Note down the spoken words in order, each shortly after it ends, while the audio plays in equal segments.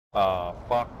Ah,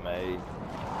 fuck me.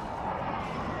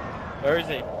 Where is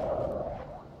he?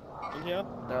 In here?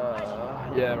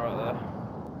 Yeah, right there.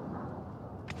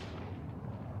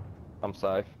 I'm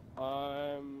safe.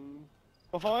 I'm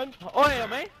behind. Oh, yeah,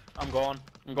 me? I'm gone.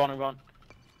 I'm gone.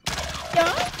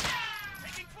 Yeah.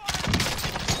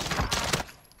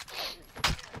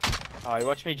 Oh, you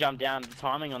watch me jump down. The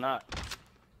timing on that.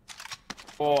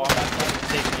 Oh, I'm about to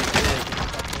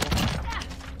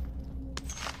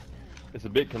It's a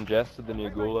bit congested, the new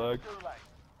gulag.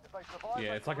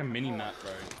 Yeah, it's like a mini map,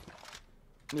 bro.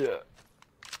 Yeah.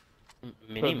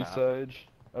 mini map. Sage.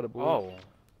 At a bull. Oh.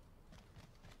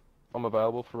 I'm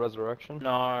available for resurrection.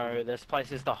 No, there's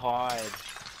places to hide.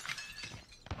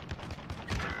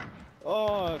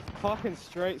 Oh, fucking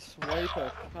straight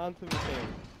sweeper. Can't have him.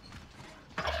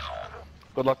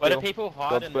 Good luck, Where do Bill. people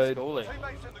hide in the Godspeed. schooling?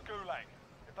 Teammates in the gulag.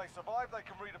 If they survive, they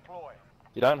can redeploy.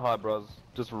 You don't hide, bros.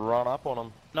 Just run up on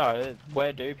them. No,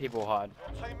 where do people hide?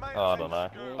 Your teammates Oh, I in don't the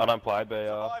know. gulag. I don't play BR.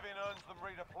 Surviving earns them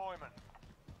redeployment.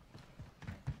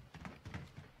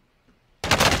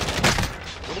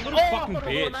 What a little fucking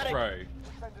bitch, automatic. bro.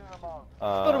 Sending them on.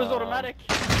 I thought it was automatic.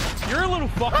 You're a little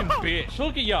fucking bitch.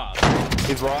 Look at ya.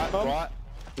 He's right.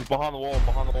 He's behind the wall,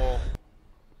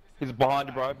 He's behind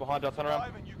you, bro. Behind you, turn around.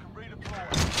 Survive and you can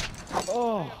redeploy.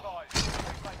 Oh. Be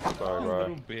advised, Sorry, bro.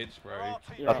 Little bitch, bro.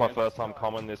 That's my first time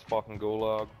coming this fucking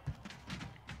gulag.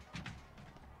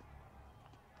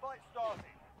 Fight starting.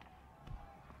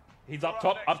 He's up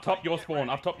top, your spawn,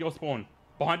 up top, your spawn.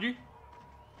 Behind you.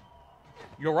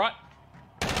 You're right.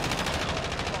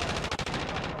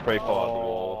 Pre-fired the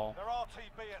wall. They're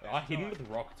RTB at this I hit him time. with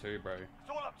the rock too, bro. It's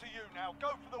all up to you now. Go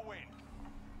for the win.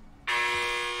 You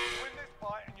win this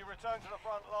fight and you return to the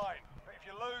front line. But if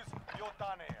you lose, you're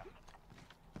done here.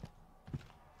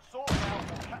 Sort them out or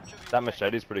capture the That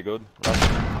machete's pretty good. Dude, I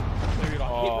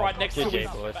hit right next to GG, his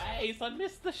boys. face. I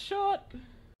missed the shot.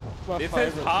 My This is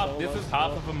favourite half. solo This is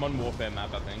half stuff. of a Modern Warfare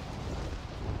map, I think.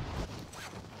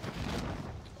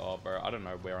 Oh, bro, I don't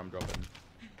know where I'm dropping.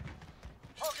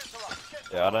 targets are up. Get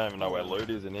to Yeah, I don't even know where loot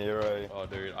is in here, eh? Oh,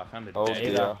 dude, I found it Oh, dead.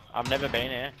 dear. Either. I've never been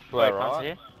here. Well, Wait, right. can't see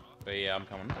here? But yeah, I'm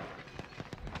coming.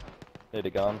 Need a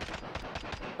gun.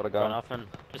 Got a Got gun. nothing.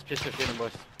 Just pistol shooting,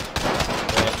 boys.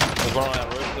 There's one on our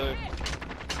roof, too.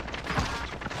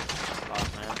 Oh,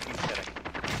 man. Keep getting.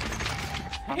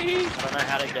 Hey. I don't know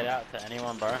how to get out to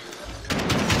anyone, bro.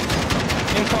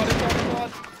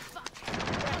 Inside.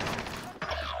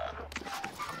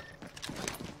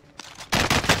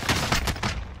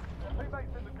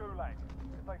 teammates in the gulag.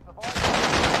 If they survive,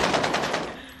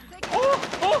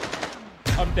 Oh!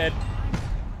 I'm dead.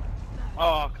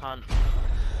 Oh, cunt.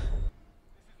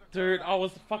 Dude, I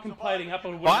was fucking plating up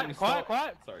and wouldn't Quiet, even quiet, stop.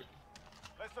 quiet. Sorry.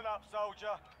 listen up, soldier.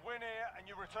 Win here and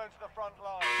you return to the front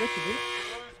line. What you do? If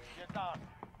you lose, you're done.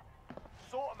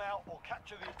 Sort them out or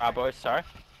capture the Alright, boys, sorry.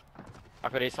 I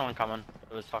could hear someone coming.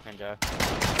 It was fucking Joe. Yeah, you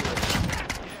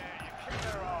kick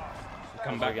their ass.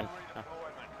 Come Stand back. by for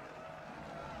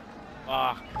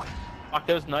redeployment. Fuck,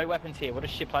 there was no weapons here. What a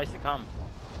shit place to come.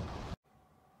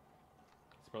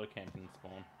 It's probably camping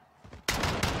spawn.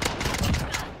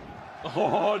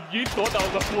 Oh, you thought that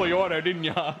was a fully auto, didn't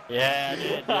ya? Yeah, I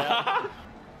did, yeah.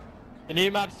 The new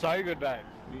map's so good, babe.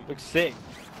 Looks sick.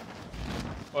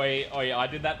 Oh yeah, I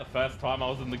did that the first time I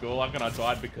was in the gulag and I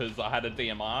died because I had a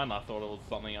DMR and I thought it was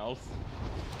something else.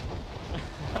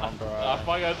 Bro.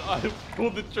 I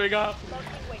pulled the trigger.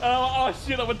 Oh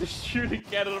shit, I went to shoot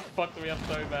again and it fucked me up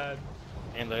so bad.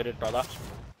 And looted, brother.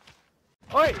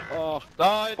 Oi! Oh,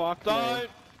 Don't! fuck Don't! me.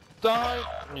 Don't!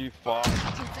 You fuck. Teams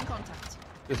in contact.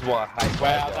 This is why I hate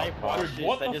Wow, BR. they watch Dude, this.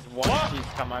 what They the just watch fuck? this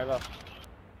come over.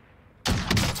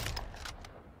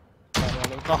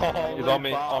 He's on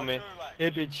me, on me.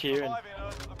 He'd be cheering. Surviving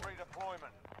earns them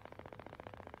redeployment.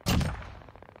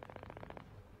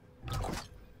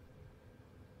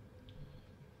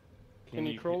 Can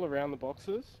you crawl around the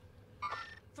boxes?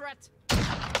 Threat.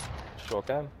 Sure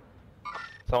can.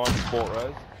 Someone sport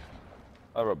rose.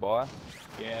 Over a buy.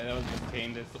 Yeah, that was his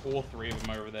team. There's all three of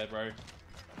them over there, bro.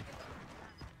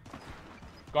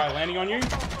 Guy landing on you.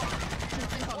 Teams in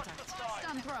contact.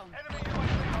 Stand prone. I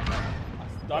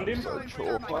stunned him.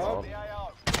 Sure can. The AR.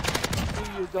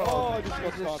 Oh, I just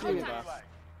got sniped in the back.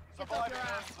 Surviving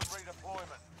earns them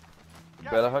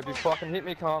redeployment. Better hope you fucking hit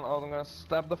me, cunt. Or I'm gonna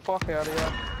stab the fuck out of you.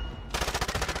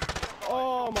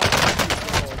 Oh my god.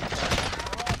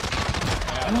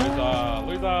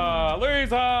 Yeah, loser!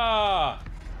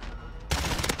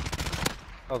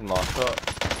 That was a nice shot.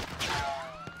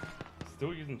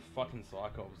 Still using fucking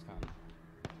cycles,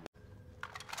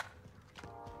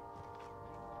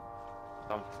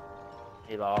 cunt.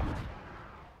 He laughed.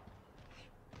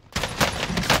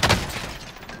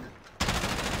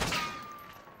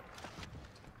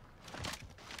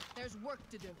 There's work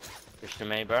to do. Push to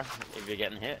me, bro. If you're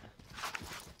getting hit.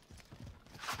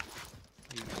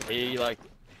 Are you like...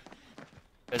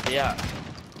 Where's he at?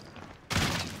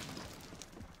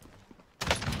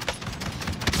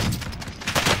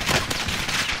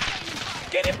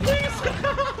 Get him, please!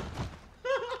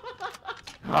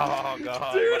 Oh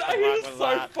god. Dude, what the he was fuck so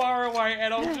that? far away,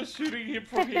 and I was just shooting him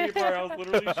from here, bro. I was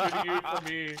literally shooting him from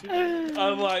here.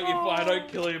 I'm like, if I don't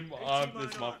kill him,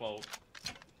 it's my fault.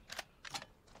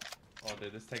 Oh,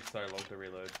 dude, this takes so long to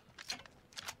reload.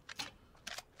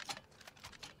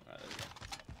 Alright,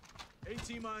 there we go.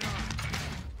 18 mine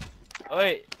Oh,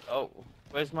 wait. Oh,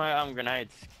 where's my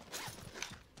grenades?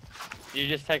 You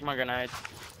just take my grenades.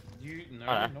 You no,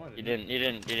 Oh, no, no. I You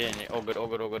didn't. didn't. All good, all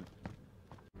good, all good.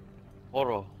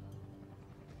 Oro.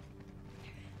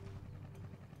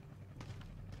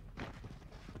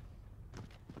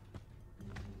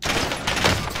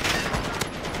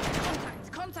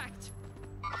 Contact.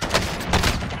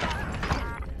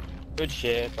 Good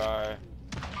shit, bro.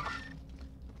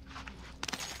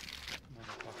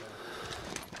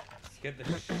 Scared the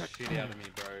shit out of me,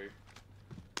 bro.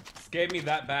 Scared me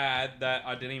that bad that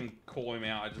I didn't even call him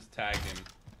out. I just tagged him.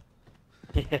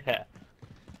 Yeah.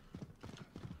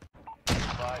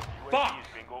 Fuck!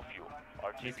 bingo fuel.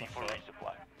 RTP for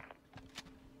resupply.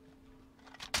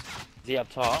 Is he up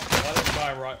top? Why this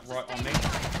guy right on me?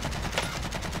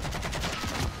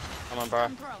 Come on, bro.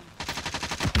 Stun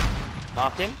thrown.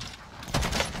 Mark him.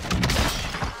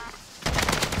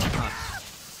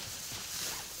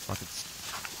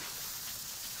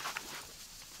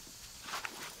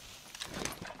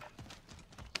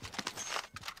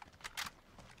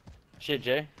 Shit,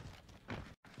 Jay.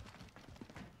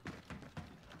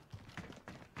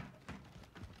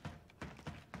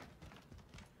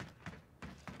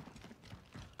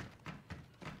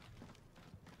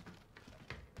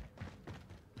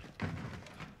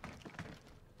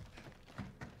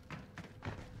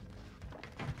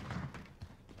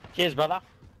 Cheers, brother.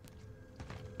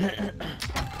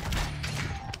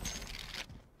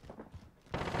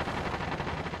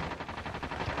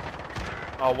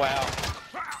 Oh, wow.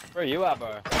 Where are you at,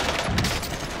 bro?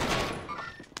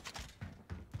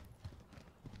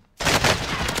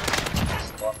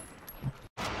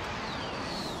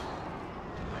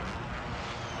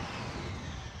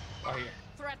 Oh, here.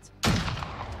 Threat.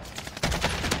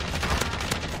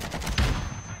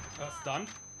 Stunned.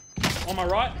 On my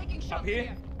right. Taking Up shots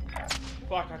here.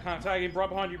 Fuck, I can't tag him. Right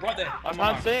behind you. Right there. I On my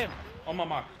can't mark. see him. On my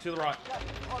mark. To the right.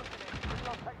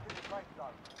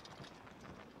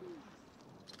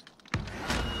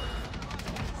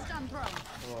 Stun thrown.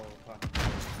 Oh,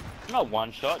 fuck. Not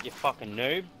one shot, you fucking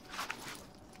noob.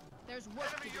 There's work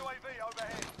to Enemy do. UAV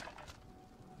overhead.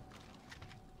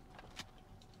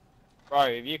 Bro,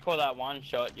 if you call that one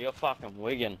shot, you're fucking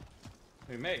wigging.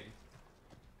 Who, me?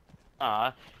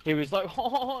 He was like,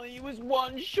 oh, he was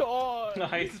one shot. No,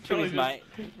 he's To probably his mate.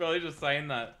 he's probably just saying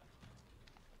that.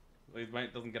 His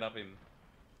mate doesn't get up in.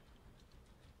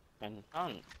 And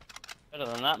better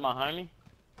than that, my homie.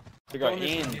 We Go got on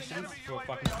this in. missions for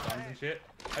fucking stuns and shit.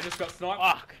 I just got sniped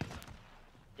Fuck.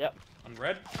 Yep. on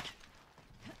red.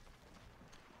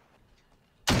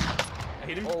 I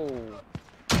hit him. Oh.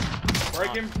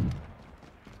 Break him.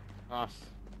 Nice.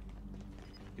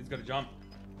 He's got to jump.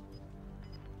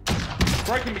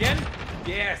 Break him again.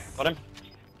 Yes. Got him.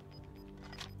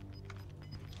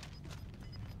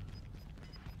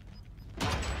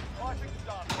 Fighting's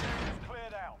done. It's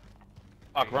cleared out.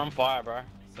 Fuck, we're on fire, bro.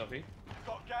 Sophie.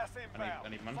 Got gas inbound. I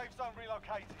need money. Safe zone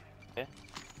relocated. Yeah.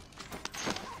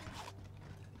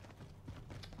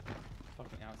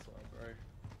 Fucking outside, bro.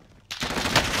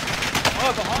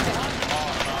 Oh, behind. Oh,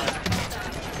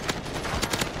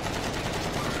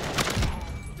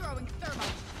 Throwing thermite.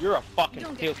 no. You're a fucking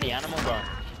Don't get filthy close. animal, bro.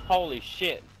 Holy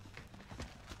shit.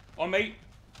 On me.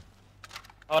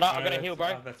 Hold on, No, I'm gonna that's- heal,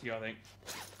 bro. That's you, I think.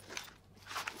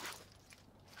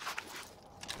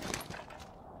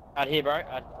 Out here, bro.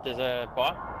 There's a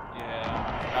bike.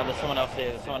 Yeah. There's someone else here.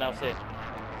 There's someone else here.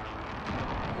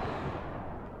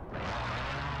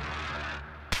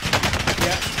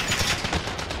 Yeah.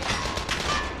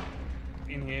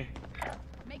 In here.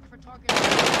 Make for target.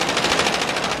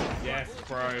 Yes,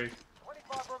 bro. 25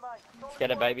 remain. Solid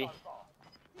Get it, work baby. so far.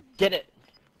 Get it.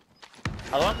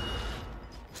 Other one?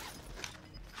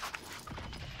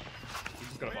 You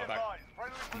just gotta Be fight back. advised,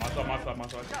 friendly My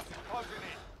side. gas is closing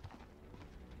in.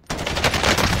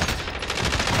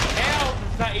 How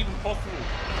is that even possible?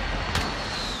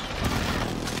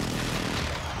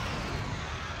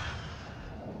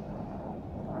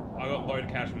 I got load of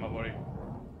cash in my body.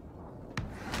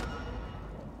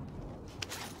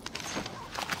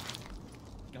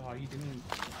 Oh, you didn't.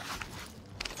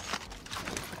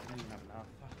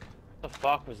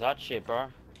 fuck was that shit, bro?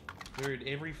 Dude,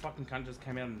 every fucking cunt just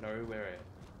came out of nowhere.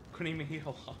 Couldn't even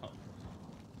heal up.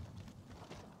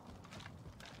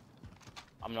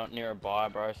 I'm not near a buy,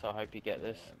 bro, so I hope you get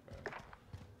this. Yeah,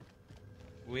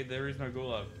 bro. Wait, there is no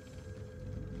gulag.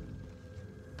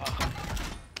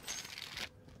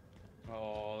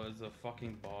 Oh, there's a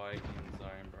fucking bike in zone,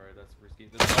 bro. That's risky.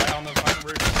 There's a guy on the fucking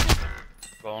roof.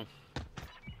 Go on.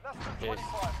 Less than Yes.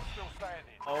 25 are still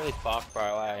standing. Holy fuck, bro,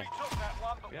 We eh? took that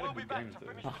one, but We had a we'll be good back game, to too.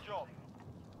 finish the job.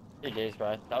 GG's,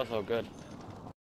 bro. That was all good.